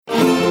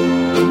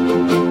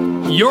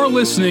You're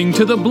listening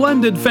to the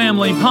Blended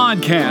Family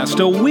Podcast,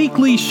 a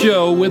weekly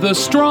show with a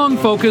strong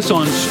focus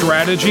on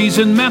strategies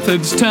and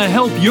methods to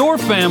help your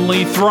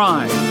family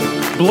thrive.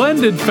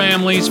 Blended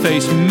families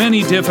face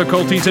many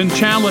difficulties and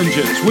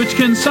challenges, which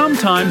can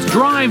sometimes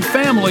drive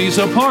families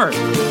apart.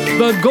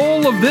 The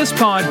goal of this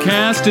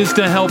podcast is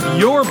to help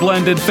your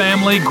blended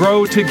family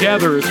grow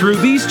together through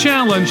these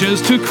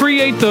challenges to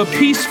create the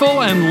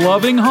peaceful and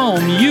loving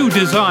home you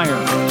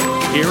desire.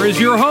 Here is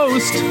your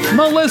host,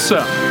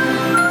 Melissa.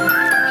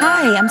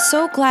 Hi, I'm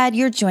so glad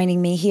you're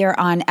joining me here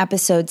on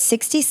episode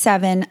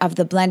 67 of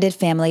the Blended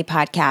Family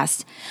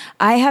Podcast.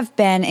 I have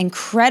been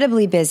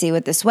incredibly busy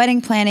with this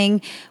wedding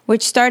planning,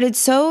 which started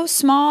so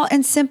small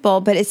and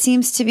simple, but it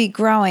seems to be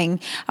growing.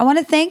 I want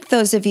to thank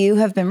those of you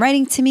who have been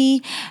writing to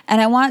me,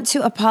 and I want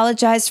to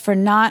apologize for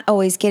not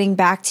always getting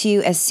back to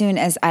you as soon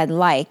as I'd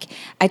like.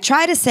 I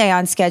try to stay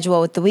on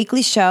schedule with the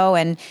weekly show,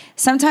 and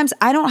sometimes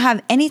I don't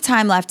have any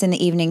time left in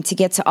the evening to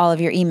get to all of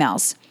your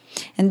emails.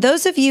 And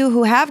those of you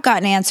who have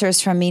gotten answers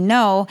from me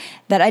know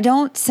that I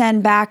don't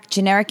send back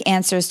generic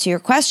answers to your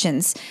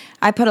questions.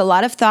 I put a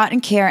lot of thought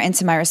and care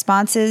into my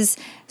responses,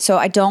 so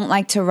I don't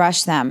like to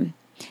rush them.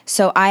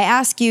 So I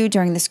ask you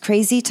during this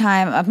crazy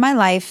time of my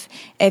life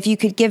if you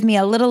could give me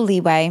a little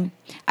leeway.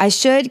 I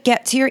should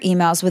get to your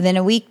emails within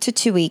a week to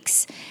 2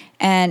 weeks.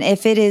 And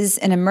if it is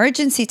an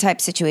emergency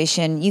type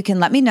situation, you can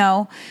let me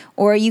know,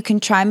 or you can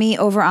try me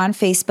over on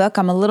Facebook.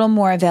 I'm a little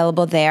more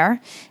available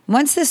there.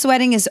 Once this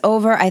wedding is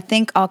over, I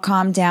think I'll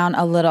calm down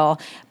a little,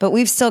 but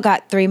we've still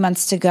got 3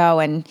 months to go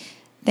and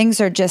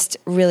things are just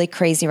really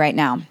crazy right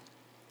now.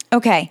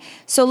 Okay,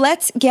 so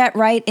let's get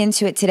right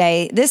into it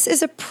today. This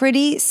is a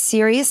pretty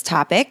serious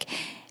topic,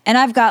 and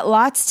I've got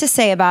lots to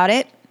say about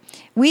it.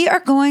 We are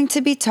going to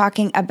be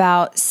talking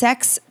about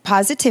sex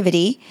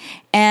positivity,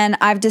 and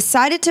I've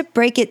decided to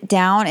break it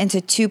down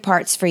into 2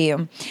 parts for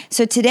you.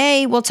 So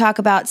today we'll talk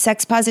about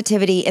sex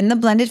positivity in the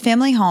blended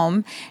family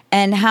home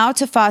and how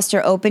to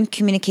foster open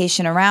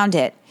communication around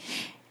it.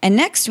 And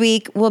next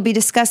week we'll be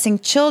discussing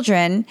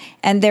children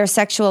and their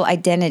sexual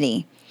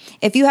identity.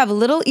 If you have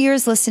little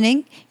ears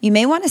listening, you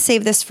may want to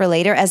save this for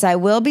later, as I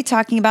will be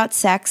talking about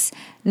sex,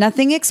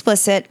 nothing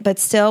explicit, but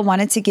still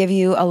wanted to give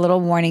you a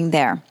little warning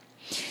there.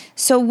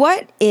 So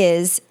what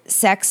is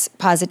sex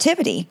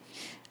positivity?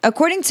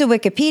 According to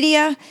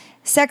Wikipedia,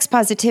 sex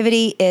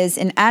positivity is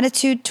an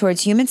attitude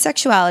towards human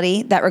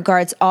sexuality that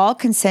regards all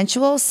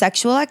consensual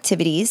sexual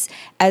activities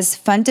as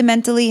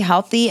fundamentally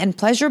healthy and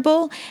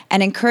pleasurable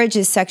and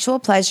encourages sexual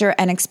pleasure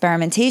and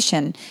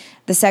experimentation.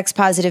 The sex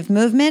positive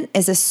movement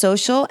is a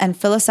social and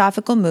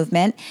philosophical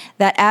movement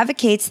that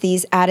advocates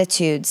these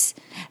attitudes.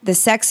 The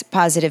sex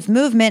positive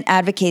movement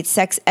advocates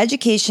sex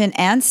education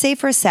and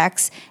safer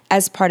sex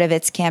as part of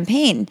its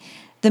campaign.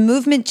 The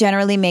movement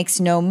generally makes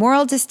no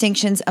moral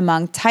distinctions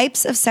among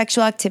types of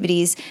sexual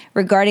activities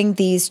regarding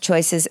these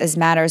choices as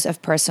matters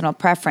of personal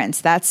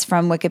preference. That's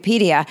from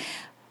Wikipedia.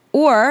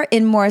 Or,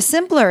 in more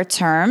simpler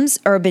terms,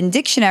 Urban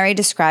Dictionary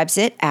describes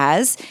it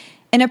as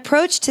an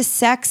approach to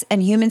sex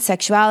and human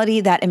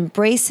sexuality that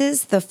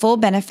embraces the full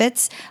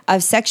benefits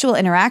of sexual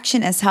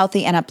interaction as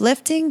healthy and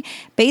uplifting,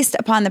 based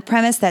upon the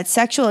premise that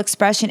sexual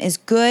expression is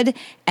good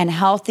and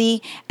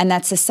healthy, and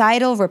that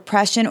societal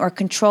repression or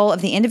control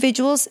of the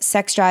individual's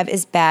sex drive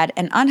is bad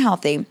and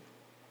unhealthy.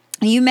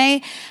 You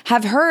may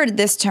have heard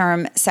this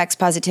term sex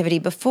positivity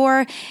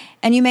before,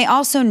 and you may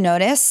also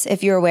notice,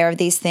 if you're aware of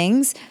these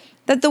things,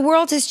 that the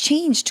world has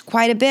changed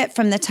quite a bit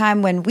from the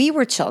time when we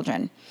were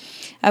children.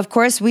 Of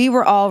course, we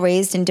were all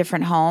raised in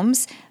different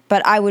homes,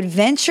 but I would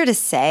venture to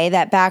say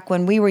that back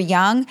when we were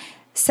young,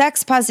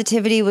 sex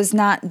positivity was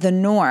not the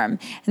norm.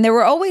 And there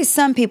were always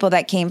some people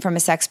that came from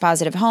a sex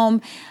positive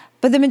home,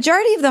 but the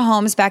majority of the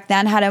homes back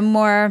then had a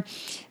more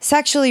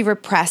sexually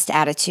repressed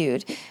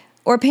attitude,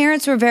 or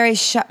parents were very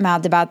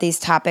shut-mouthed about these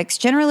topics,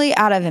 generally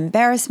out of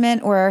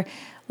embarrassment or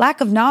lack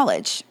of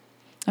knowledge.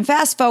 And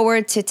fast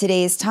forward to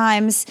today's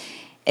times,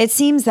 it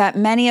seems that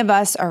many of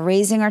us are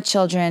raising our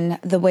children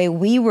the way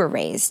we were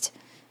raised,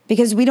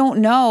 because we don't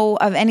know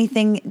of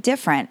anything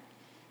different.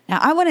 Now,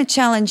 I want to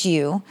challenge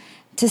you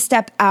to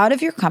step out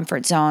of your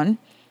comfort zone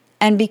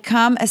and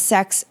become a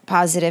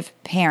sex-positive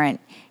parent.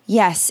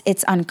 Yes,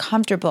 it's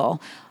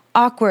uncomfortable,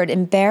 awkward,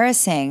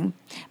 embarrassing,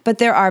 but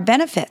there are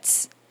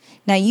benefits.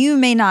 Now, you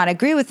may not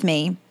agree with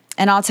me,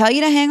 and I'll tell you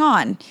to hang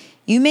on.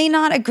 You may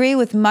not agree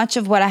with much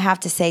of what I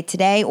have to say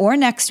today or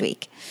next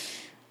week,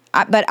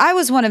 but I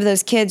was one of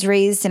those kids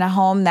raised in a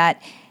home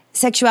that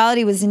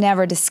sexuality was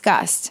never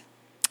discussed.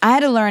 I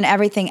had to learn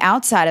everything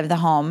outside of the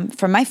home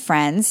from my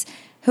friends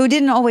who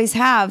didn't always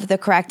have the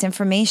correct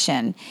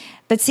information.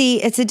 But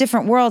see, it's a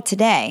different world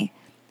today.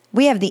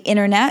 We have the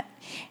internet,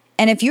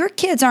 and if your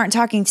kids aren't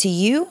talking to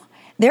you,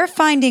 they're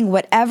finding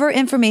whatever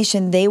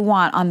information they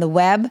want on the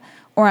web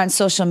or on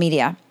social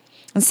media.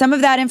 And some of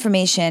that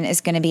information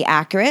is going to be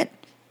accurate,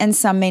 and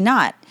some may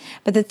not.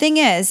 But the thing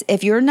is,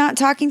 if you're not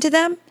talking to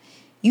them,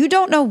 you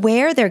don't know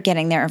where they're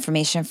getting their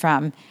information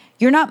from.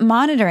 You're not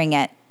monitoring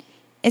it.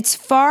 It's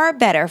far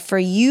better for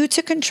you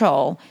to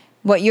control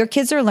what your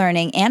kids are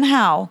learning and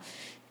how.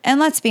 And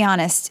let's be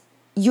honest,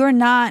 you're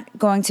not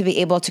going to be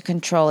able to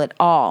control it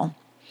all.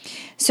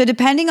 So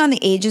depending on the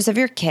ages of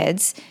your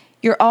kids,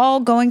 you're all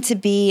going to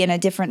be in a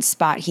different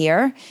spot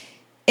here.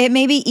 It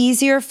may be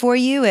easier for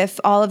you if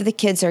all of the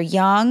kids are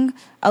young,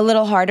 a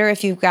little harder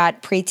if you've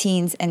got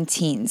preteens and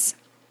teens.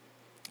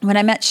 When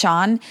I met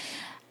Sean,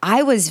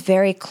 I was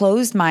very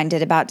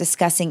closed-minded about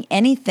discussing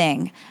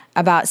anything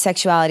about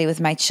sexuality with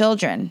my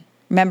children.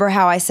 Remember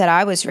how I said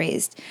I was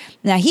raised?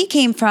 Now, he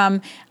came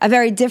from a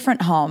very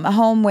different home, a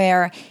home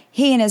where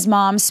he and his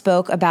mom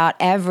spoke about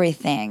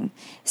everything.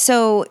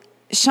 So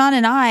Sean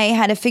and I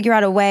had to figure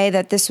out a way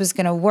that this was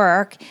going to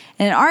work.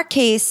 And in our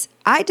case,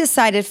 I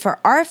decided for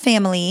our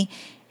family,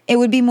 it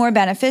would be more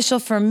beneficial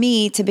for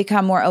me to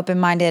become more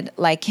open-minded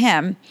like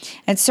him.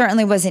 It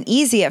certainly wasn't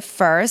easy at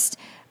first,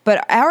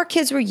 but our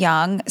kids were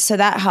young, so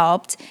that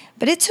helped.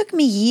 But it took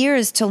me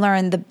years to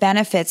learn the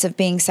benefits of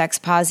being sex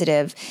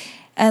positive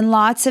and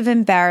lots of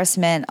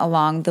embarrassment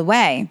along the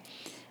way.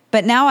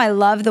 But now I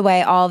love the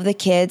way all of the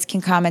kids can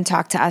come and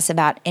talk to us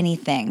about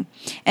anything.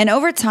 And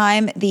over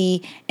time,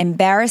 the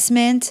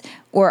embarrassment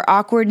or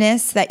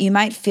awkwardness that you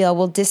might feel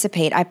will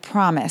dissipate, I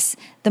promise.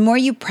 The more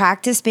you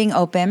practice being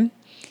open,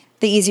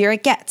 the easier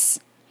it gets.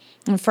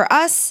 And for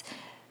us,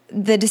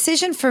 the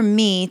decision for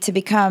me to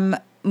become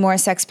more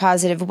sex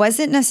positive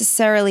wasn't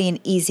necessarily an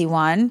easy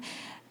one,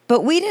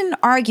 but we didn't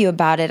argue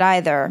about it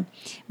either.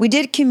 We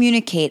did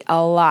communicate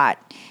a lot.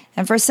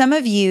 And for some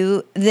of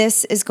you,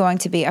 this is going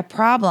to be a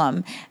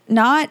problem,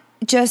 not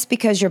just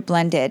because you're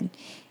blended.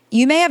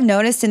 You may have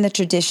noticed in the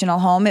traditional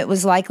home, it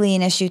was likely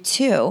an issue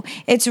too.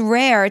 It's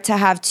rare to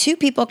have two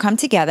people come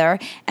together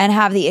and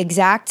have the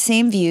exact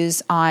same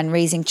views on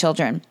raising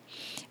children.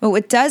 But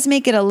what does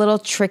make it a little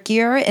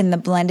trickier in the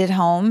blended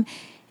home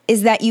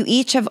is that you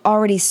each have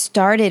already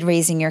started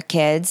raising your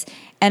kids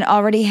and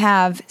already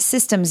have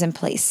systems in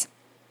place.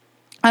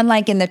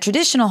 Unlike in the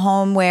traditional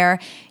home where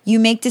you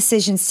make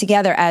decisions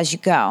together as you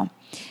go.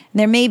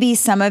 There may be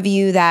some of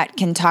you that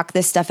can talk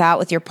this stuff out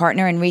with your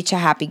partner and reach a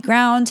happy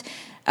ground,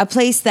 a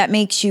place that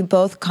makes you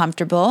both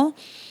comfortable,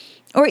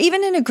 or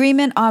even an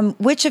agreement on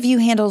which of you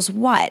handles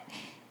what.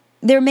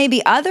 There may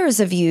be others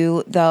of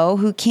you, though,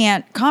 who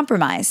can't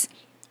compromise.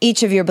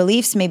 Each of your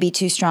beliefs may be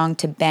too strong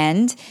to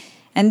bend.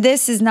 And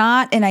this is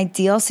not an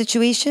ideal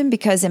situation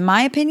because, in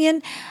my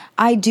opinion,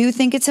 I do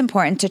think it's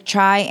important to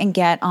try and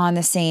get on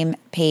the same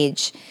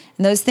page.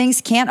 And those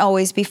things can't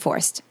always be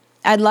forced.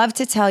 I'd love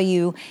to tell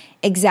you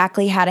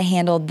exactly how to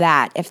handle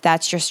that if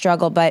that's your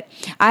struggle, but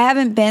I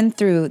haven't been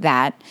through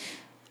that.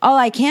 All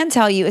I can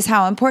tell you is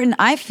how important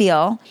I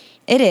feel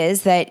it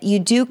is that you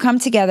do come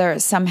together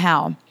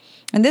somehow.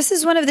 And this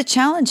is one of the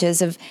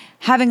challenges of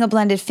having a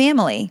blended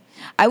family.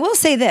 I will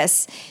say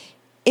this.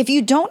 If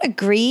you don't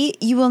agree,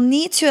 you will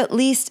need to at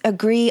least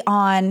agree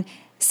on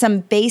some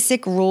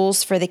basic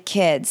rules for the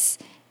kids.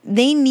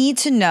 They need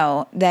to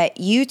know that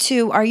you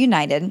two are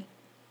united,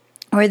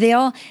 or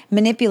they'll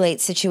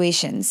manipulate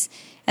situations.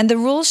 And the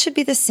rules should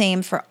be the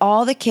same for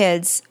all the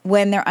kids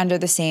when they're under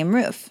the same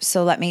roof.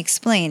 So let me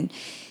explain.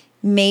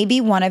 Maybe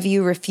one of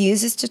you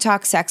refuses to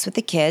talk sex with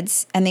the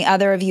kids, and the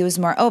other of you is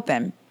more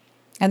open.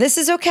 Now, this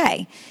is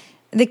okay.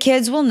 The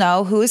kids will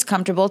know who is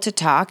comfortable to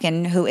talk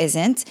and who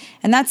isn't,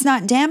 and that's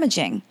not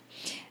damaging.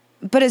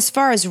 But as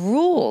far as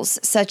rules,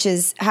 such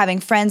as having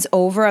friends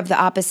over of the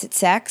opposite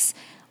sex,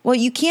 well,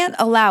 you can't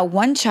allow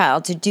one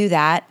child to do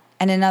that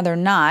and another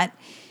not.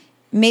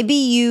 Maybe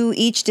you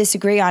each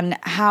disagree on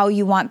how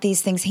you want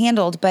these things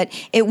handled, but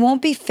it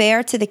won't be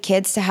fair to the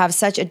kids to have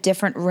such a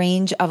different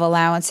range of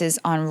allowances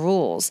on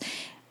rules.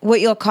 What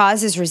you'll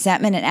cause is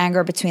resentment and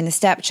anger between the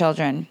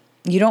stepchildren.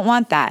 You don't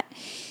want that.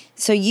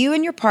 So you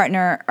and your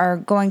partner are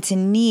going to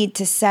need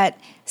to set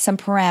some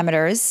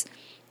parameters.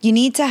 You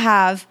need to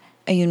have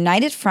a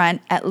united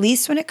front, at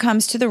least when it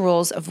comes to the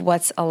rules of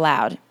what's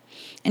allowed.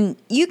 And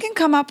you can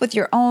come up with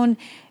your own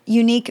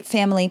unique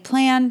family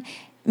plan.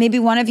 Maybe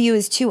one of you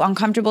is too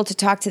uncomfortable to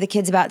talk to the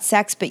kids about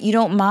sex, but you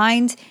don't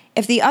mind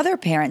if the other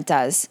parent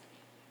does.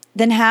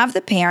 Then have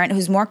the parent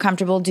who's more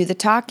comfortable do the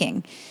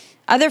talking.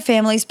 Other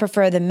families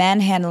prefer the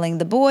men handling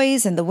the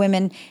boys and the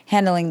women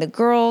handling the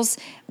girls.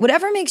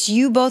 Whatever makes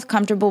you both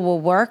comfortable will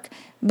work,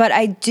 but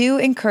I do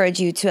encourage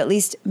you to at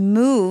least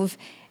move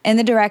in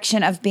the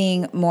direction of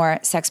being more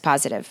sex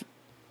positive.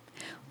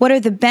 What are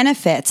the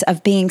benefits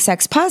of being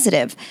sex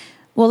positive?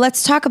 Well,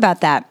 let's talk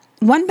about that.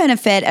 One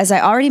benefit, as I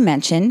already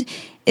mentioned,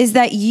 is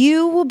that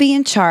you will be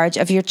in charge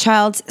of your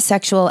child's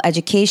sexual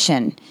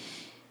education.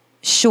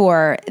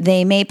 Sure,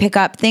 they may pick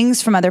up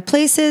things from other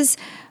places,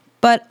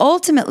 but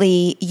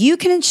ultimately, you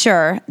can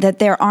ensure that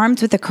they're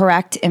armed with the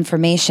correct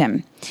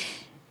information.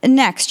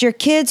 Next, your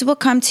kids will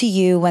come to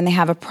you when they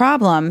have a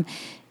problem,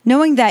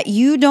 knowing that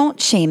you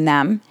don't shame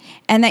them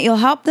and that you'll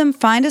help them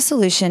find a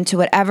solution to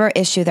whatever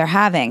issue they're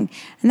having.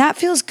 And that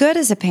feels good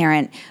as a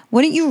parent.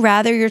 Wouldn't you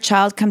rather your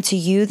child come to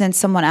you than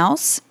someone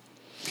else?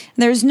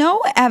 There's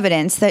no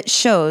evidence that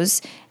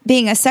shows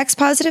being a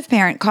sex-positive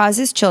parent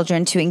causes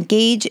children to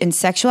engage in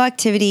sexual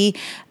activity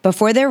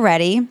before they're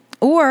ready,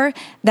 or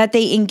that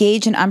they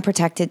engage in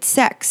unprotected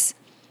sex.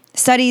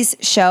 Studies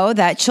show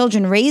that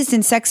children raised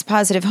in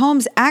sex-positive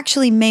homes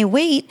actually may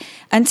wait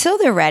until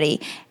they're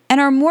ready and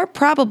are more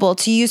probable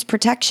to use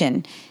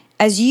protection,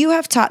 as you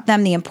have taught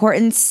them the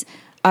importance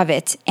of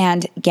it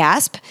and,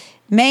 gasp,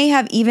 may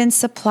have even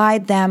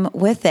supplied them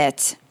with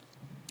it.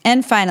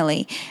 And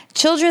finally,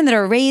 children that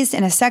are raised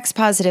in a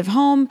sex-positive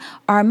home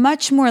are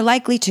much more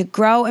likely to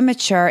grow and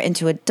mature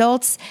into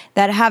adults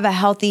that have a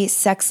healthy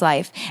sex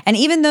life. And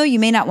even though you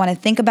may not want to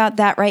think about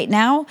that right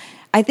now,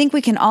 I think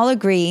we can all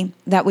agree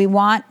that we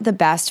want the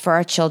best for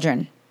our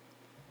children.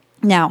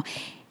 Now,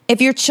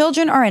 if your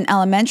children are in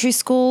elementary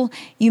school,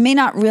 you may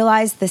not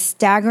realize the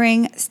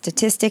staggering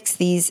statistics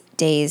these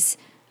days.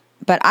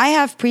 But I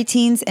have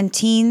preteens and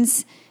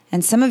teens,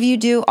 and some of you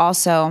do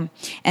also.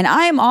 And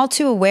I am all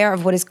too aware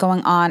of what is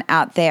going on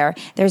out there.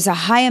 There's a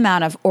high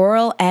amount of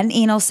oral and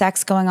anal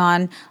sex going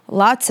on,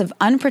 lots of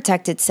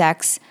unprotected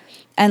sex,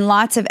 and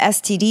lots of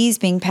STDs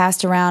being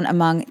passed around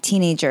among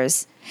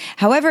teenagers.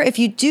 However, if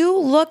you do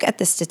look at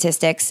the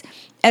statistics,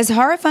 as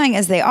horrifying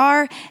as they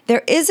are,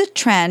 there is a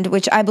trend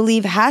which I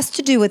believe has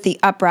to do with the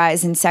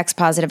uprise in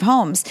sex-positive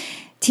homes.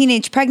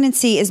 Teenage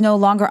pregnancy is no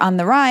longer on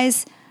the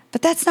rise,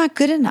 but that's not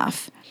good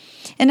enough.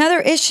 Another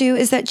issue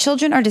is that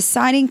children are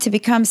deciding to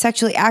become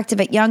sexually active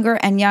at younger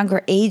and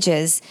younger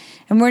ages,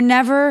 and we're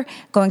never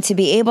going to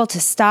be able to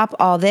stop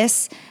all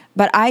this,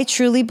 but I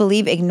truly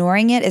believe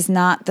ignoring it is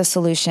not the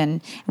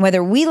solution. And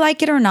whether we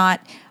like it or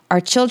not,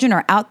 our children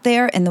are out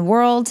there in the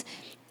world,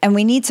 and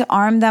we need to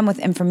arm them with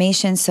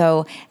information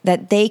so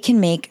that they can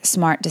make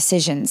smart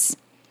decisions.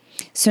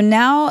 So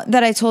now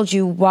that I told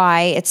you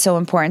why it's so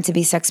important to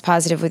be sex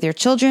positive with your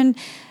children,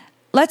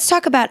 let's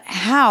talk about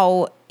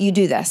how you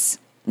do this.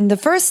 The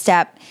first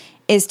step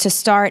is to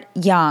start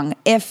young,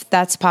 if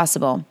that's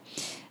possible.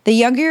 The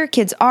younger your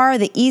kids are,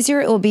 the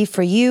easier it will be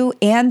for you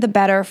and the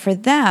better for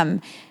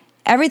them.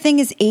 Everything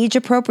is age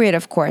appropriate,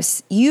 of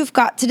course. You've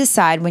got to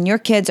decide when your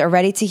kids are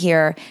ready to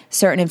hear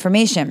certain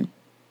information.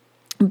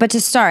 But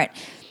to start,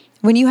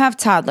 when you have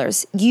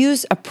toddlers,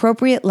 use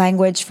appropriate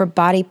language for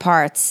body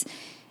parts.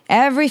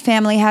 Every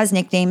family has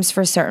nicknames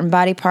for certain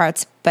body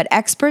parts, but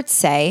experts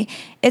say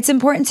it's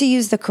important to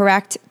use the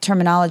correct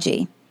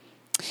terminology.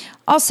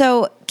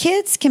 Also,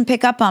 kids can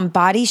pick up on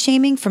body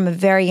shaming from a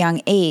very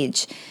young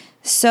age.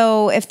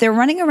 So if they're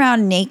running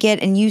around naked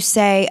and you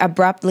say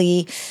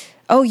abruptly,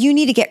 "Oh, you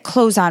need to get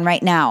clothes on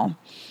right now,"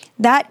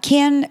 that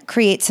can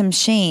create some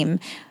shame.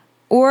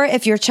 Or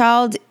if your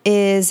child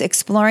is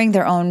exploring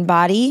their own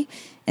body,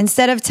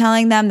 instead of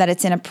telling them that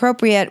it's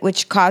inappropriate,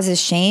 which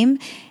causes shame,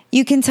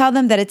 you can tell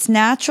them that it's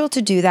natural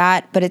to do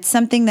that, but it's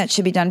something that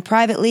should be done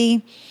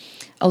privately,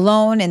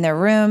 alone in their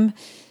room.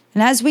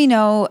 And as we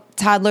know,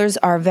 toddlers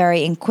are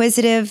very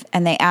inquisitive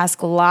and they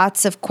ask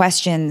lots of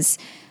questions.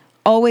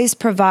 Always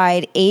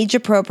provide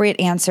age-appropriate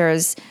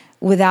answers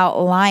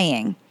without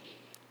lying.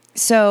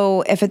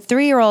 So if a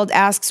 3-year-old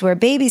asks where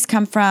babies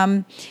come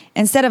from,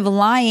 instead of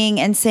lying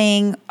and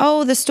saying,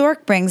 "Oh, the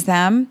stork brings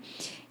them,"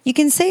 you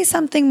can say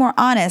something more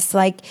honest,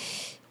 like,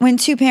 "When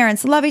two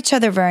parents love each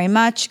other very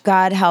much,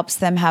 God helps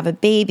them have a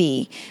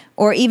baby."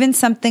 Or even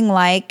something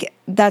like,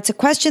 "That's a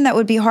question that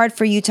would be hard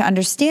for you to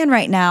understand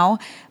right now,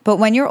 but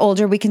when you're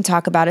older, we can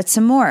talk about it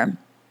some more."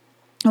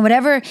 And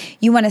whatever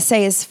you want to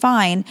say is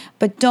fine,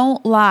 but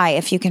don't lie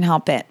if you can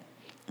help it.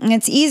 And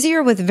it's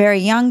easier with very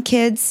young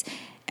kids.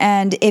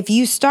 And if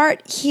you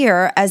start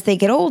here as they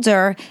get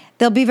older,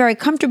 they'll be very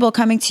comfortable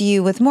coming to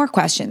you with more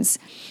questions.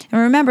 And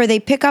remember, they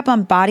pick up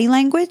on body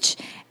language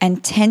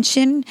and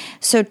tension,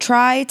 so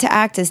try to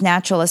act as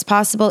natural as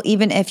possible,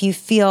 even if you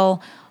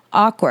feel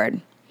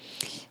awkward.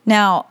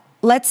 Now,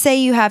 let's say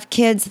you have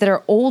kids that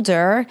are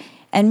older,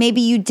 and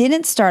maybe you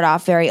didn't start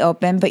off very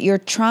open, but you're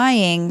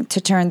trying to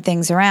turn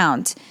things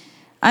around.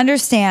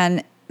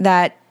 Understand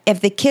that if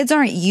the kids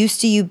aren't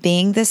used to you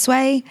being this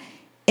way,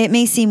 it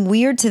may seem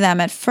weird to them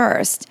at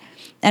first.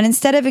 And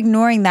instead of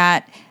ignoring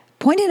that,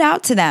 point it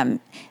out to them.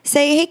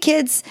 Say, "Hey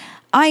kids,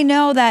 I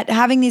know that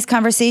having these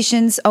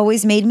conversations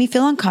always made me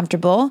feel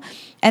uncomfortable,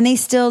 and they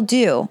still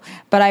do,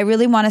 but I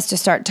really want us to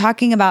start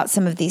talking about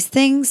some of these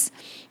things."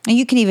 And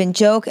you can even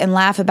joke and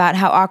laugh about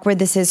how awkward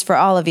this is for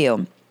all of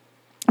you.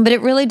 But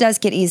it really does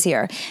get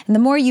easier. And the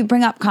more you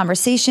bring up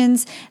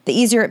conversations, the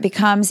easier it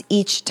becomes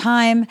each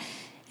time.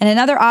 And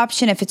another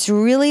option, if it's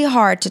really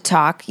hard to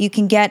talk, you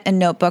can get a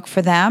notebook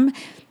for them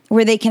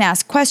where they can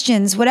ask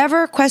questions,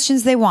 whatever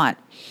questions they want,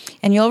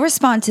 and you'll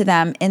respond to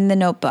them in the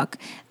notebook.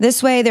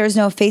 This way, there's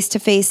no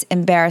face-to-face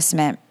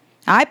embarrassment.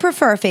 I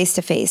prefer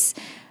face-to-face,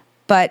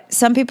 but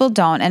some people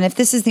don't. And if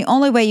this is the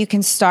only way you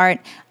can start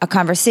a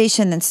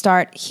conversation, then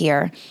start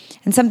here.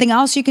 And something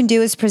else you can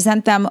do is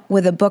present them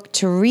with a book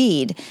to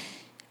read,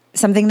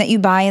 something that you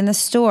buy in the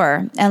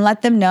store, and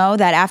let them know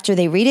that after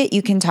they read it,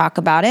 you can talk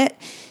about it.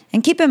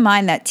 And keep in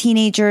mind that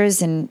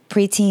teenagers and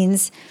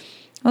preteens,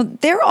 well,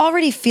 they're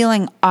already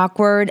feeling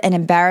awkward and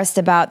embarrassed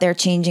about their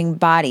changing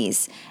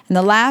bodies. And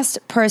the last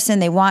person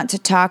they want to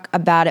talk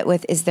about it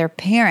with is their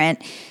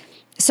parent.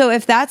 So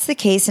if that's the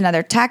case,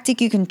 another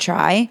tactic you can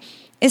try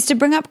is to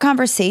bring up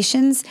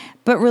conversations,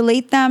 but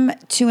relate them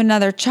to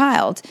another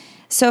child.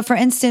 So for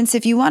instance,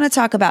 if you want to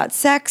talk about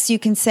sex, you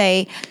can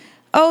say,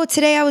 oh,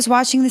 today I was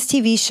watching this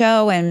TV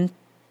show and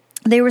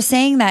they were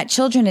saying that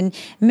children in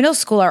middle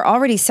school are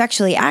already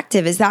sexually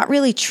active. Is that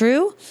really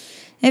true?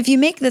 If you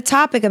make the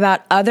topic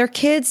about other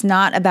kids,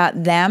 not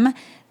about them,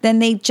 then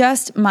they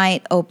just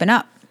might open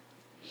up.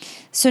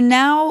 So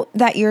now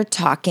that you're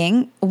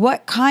talking,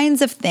 what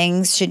kinds of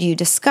things should you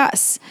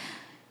discuss?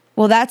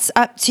 Well, that's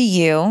up to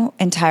you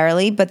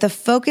entirely, but the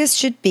focus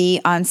should be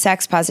on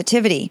sex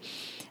positivity.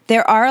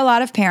 There are a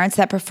lot of parents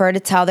that prefer to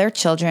tell their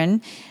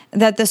children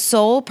that the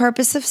sole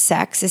purpose of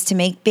sex is to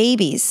make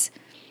babies.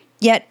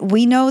 Yet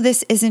we know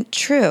this isn't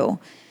true.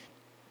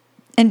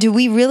 And do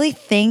we really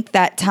think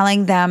that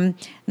telling them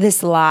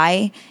this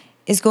lie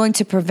is going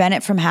to prevent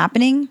it from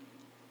happening?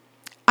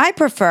 I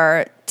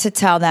prefer to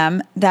tell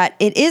them that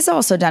it is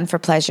also done for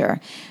pleasure.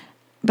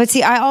 But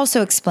see, I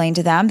also explain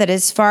to them that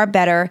it's far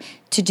better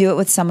to do it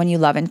with someone you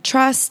love and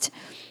trust.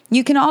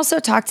 You can also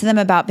talk to them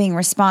about being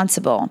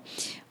responsible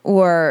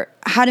or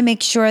how to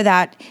make sure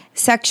that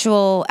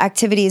sexual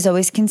activity is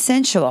always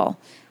consensual.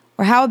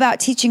 Or how about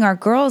teaching our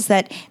girls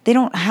that they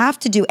don't have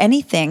to do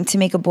anything to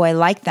make a boy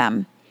like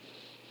them?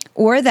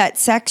 Or that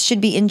sex should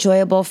be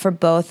enjoyable for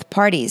both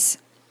parties.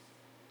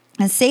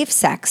 And safe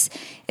sex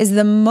is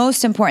the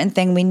most important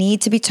thing we need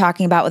to be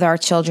talking about with our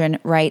children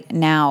right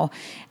now.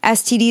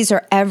 STDs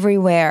are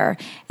everywhere,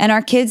 and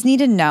our kids need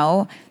to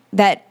know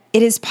that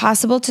it is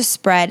possible to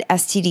spread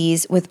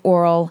STDs with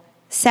oral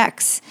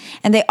sex.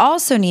 And they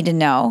also need to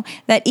know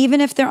that even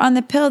if they're on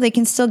the pill, they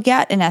can still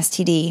get an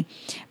STD.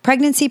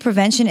 Pregnancy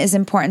prevention is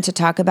important to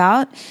talk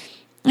about.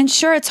 And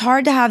sure, it's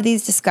hard to have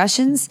these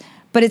discussions,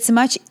 but it's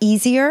much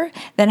easier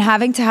than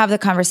having to have the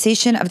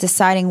conversation of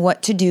deciding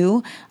what to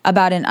do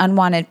about an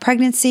unwanted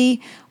pregnancy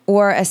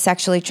or a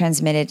sexually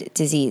transmitted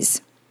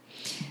disease.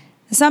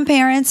 Some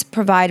parents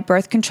provide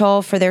birth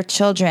control for their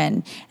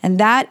children, and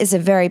that is a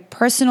very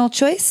personal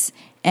choice,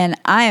 and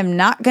I am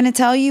not going to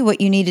tell you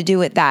what you need to do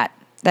with that.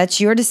 That's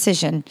your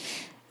decision.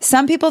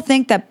 Some people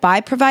think that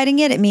by providing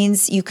it, it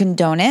means you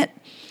condone it.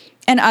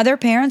 And other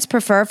parents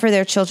prefer for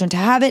their children to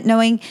have it,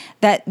 knowing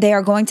that they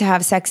are going to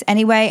have sex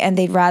anyway and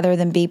they'd rather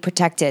them be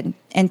protected.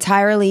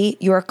 Entirely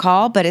your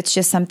call, but it's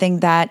just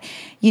something that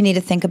you need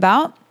to think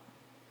about.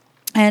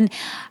 And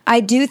I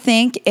do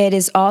think it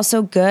is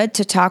also good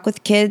to talk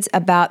with kids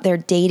about their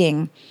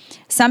dating.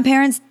 Some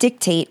parents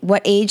dictate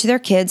what age their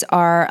kids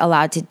are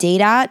allowed to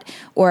date at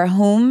or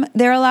whom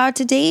they're allowed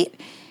to date.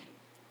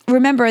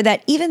 Remember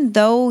that even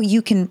though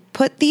you can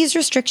put these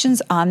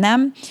restrictions on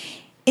them,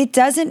 it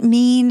doesn't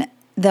mean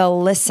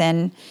they'll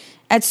listen.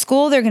 At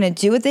school, they're going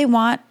to do what they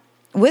want,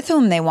 with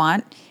whom they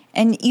want,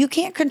 and you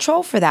can't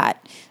control for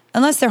that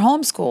unless they're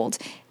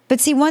homeschooled. But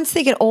see, once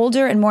they get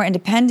older and more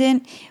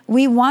independent,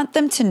 we want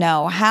them to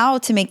know how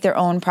to make their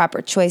own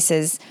proper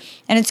choices.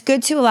 And it's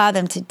good to allow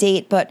them to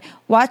date, but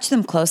watch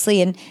them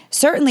closely and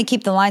certainly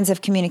keep the lines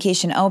of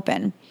communication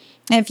open.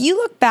 And if you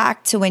look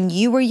back to when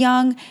you were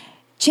young,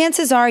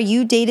 chances are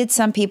you dated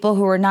some people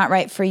who were not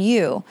right for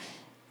you,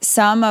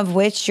 some of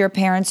which your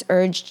parents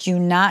urged you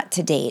not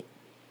to date.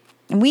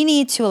 And we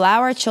need to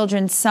allow our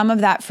children some of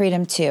that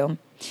freedom too,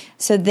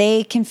 so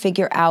they can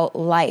figure out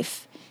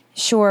life.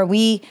 Sure,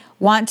 we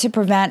want to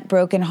prevent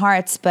broken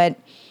hearts, but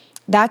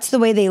that's the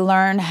way they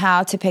learn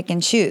how to pick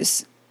and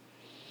choose.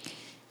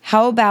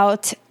 How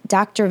about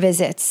doctor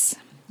visits?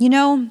 You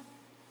know,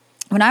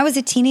 when I was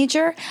a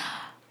teenager,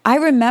 I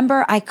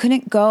remember I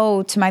couldn't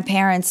go to my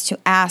parents to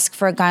ask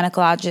for a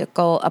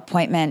gynecological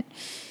appointment.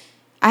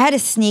 I had to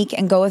sneak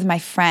and go with my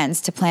friends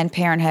to Planned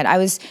Parenthood. I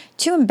was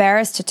too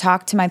embarrassed to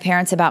talk to my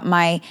parents about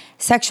my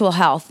sexual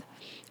health.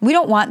 We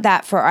don't want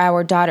that for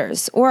our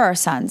daughters or our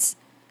sons.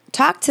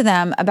 Talk to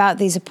them about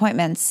these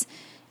appointments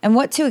and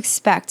what to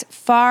expect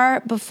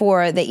far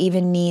before they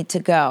even need to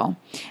go.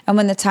 And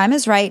when the time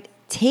is right,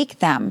 take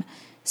them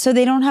so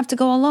they don't have to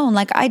go alone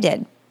like I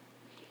did.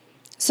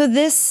 So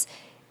this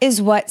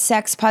is what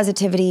sex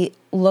positivity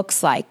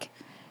looks like.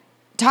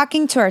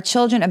 Talking to our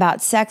children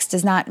about sex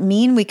does not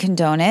mean we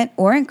condone it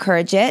or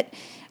encourage it.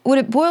 What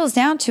it boils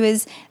down to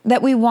is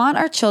that we want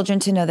our children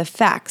to know the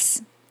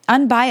facts,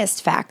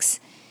 unbiased facts.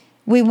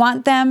 We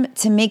want them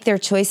to make their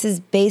choices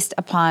based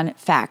upon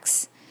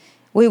facts.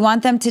 We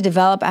want them to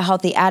develop a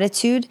healthy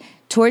attitude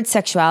towards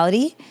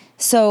sexuality,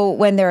 so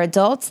when they're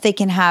adults, they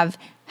can have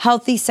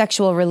healthy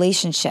sexual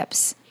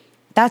relationships.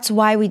 That's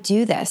why we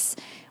do this.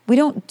 We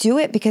don't do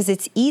it because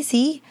it's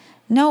easy.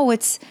 No,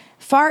 it's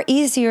far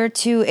easier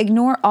to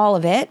ignore all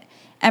of it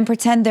and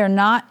pretend they're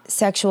not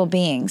sexual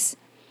beings.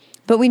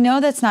 But we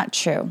know that's not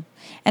true.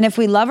 And if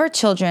we love our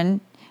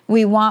children,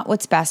 we want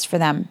what's best for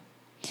them.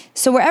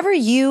 So wherever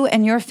you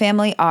and your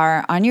family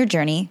are on your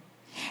journey,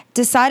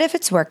 decide if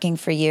it's working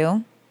for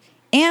you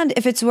and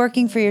if it's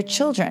working for your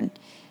children.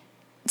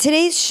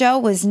 Today's show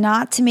was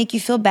not to make you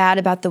feel bad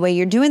about the way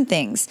you're doing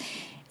things.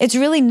 It's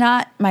really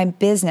not my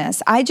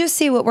business. I just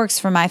see what works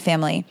for my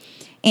family,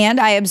 and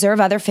I observe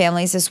other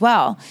families as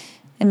well.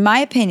 In my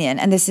opinion,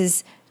 and this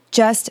is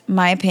just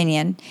my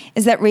opinion,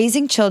 is that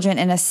raising children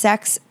in a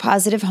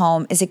sex-positive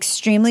home is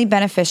extremely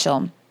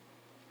beneficial.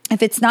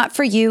 If it's not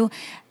for you,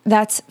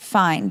 that's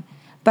fine.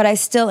 but I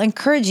still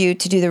encourage you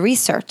to do the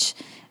research.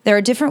 There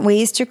are different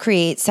ways to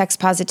create sex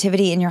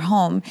positivity in your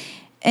home,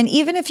 and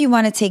even if you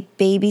want to take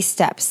baby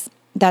steps,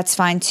 that's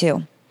fine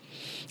too.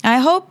 I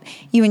hope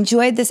you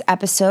enjoyed this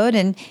episode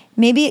and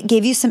maybe it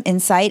gave you some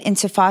insight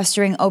into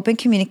fostering open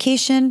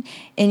communication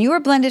in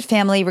your blended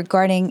family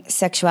regarding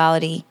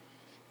sexuality.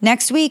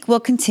 Next week,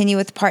 we'll continue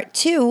with part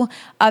 2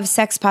 of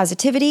Sex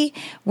Positivity,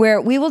 where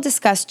we will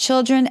discuss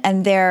children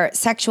and their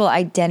sexual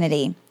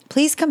identity.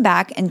 Please come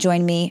back and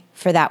join me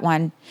for that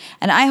one.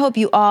 And I hope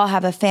you all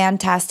have a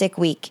fantastic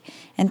week.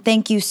 And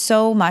thank you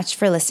so much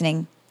for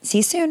listening. See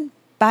you soon.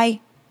 Bye.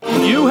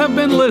 You have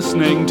been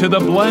listening to the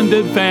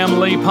Blended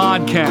Family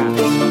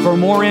Podcast. For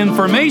more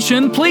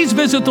information, please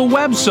visit the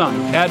website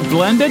at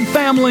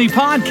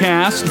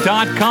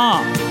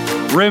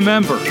blendedfamilypodcast.com.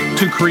 Remember,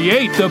 to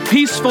create the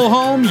peaceful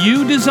home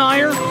you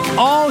desire,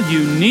 all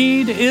you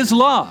need is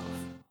love.